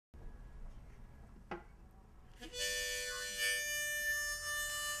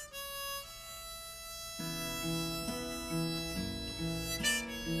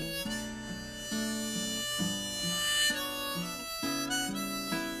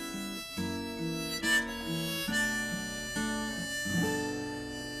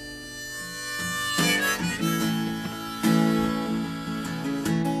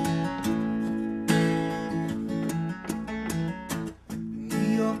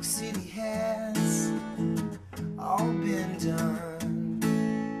York City has all been done.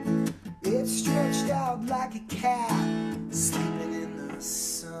 It's stretched out like a cat sleeping in the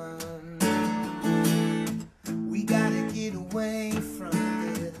sun. We gotta get away from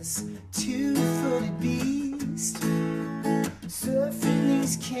this two-footed beast, surfing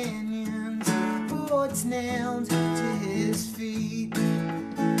these canyons, boards nailed to his feet.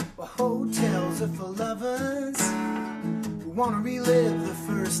 Well, hotels are for lovers who wanna relive the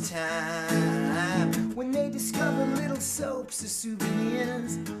first time when they discover little soaps as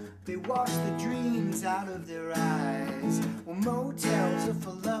souvenirs. They wash the dreams out of their eyes. Well, motels are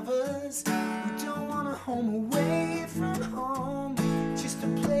for lovers who don't want a home away from home, just a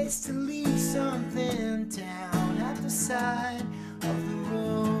place to leave something down at the side of the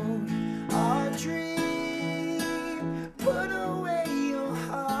road. Our dream, put away your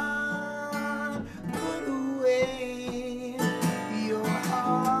heart, put away your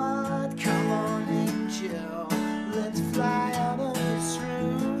heart. Come on, angel, let's fly out of this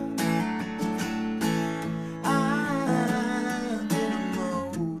room. I'm in a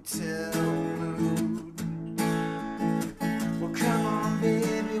motel mood. Well, come on,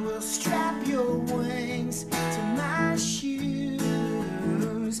 baby, we'll strap your wings to my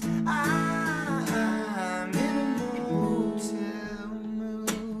shoes. I'm in a motel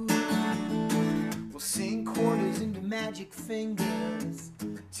mood. We'll sink quarters into magic fingers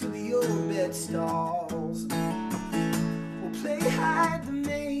to the old bed stalls. We'll play hide the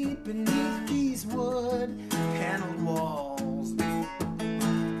maid beneath these wood paneled walls.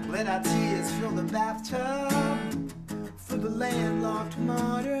 Let our tears fill the bathtub for the landlocked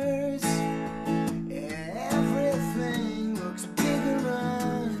martyrs. Everything looks bigger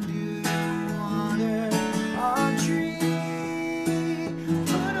underwater. Our dream,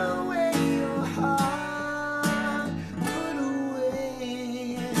 put away your heart, put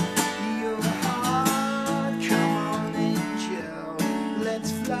away your heart. Come on, angel,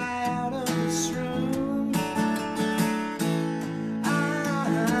 let's fly out of this room.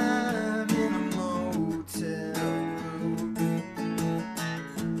 I'm in a motel room.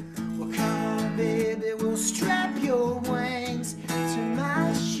 Well, come on, baby, we'll strap your wings to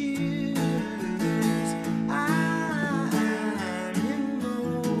my shoes. I'm in a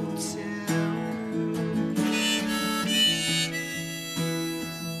motel room.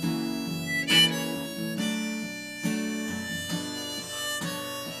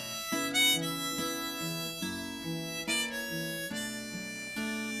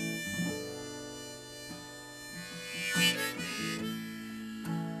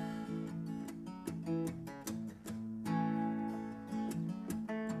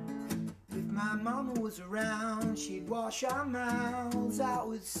 If my mama was around, she'd wash our mouths out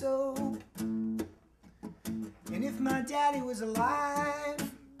with soap. And if my daddy was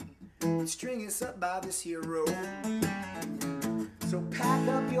alive, he'd string us up by this here rope. So pack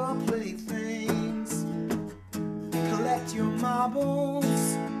up your playthings, collect your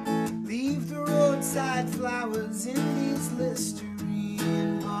marbles, leave the roadside flowers in these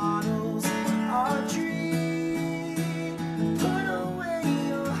Listerine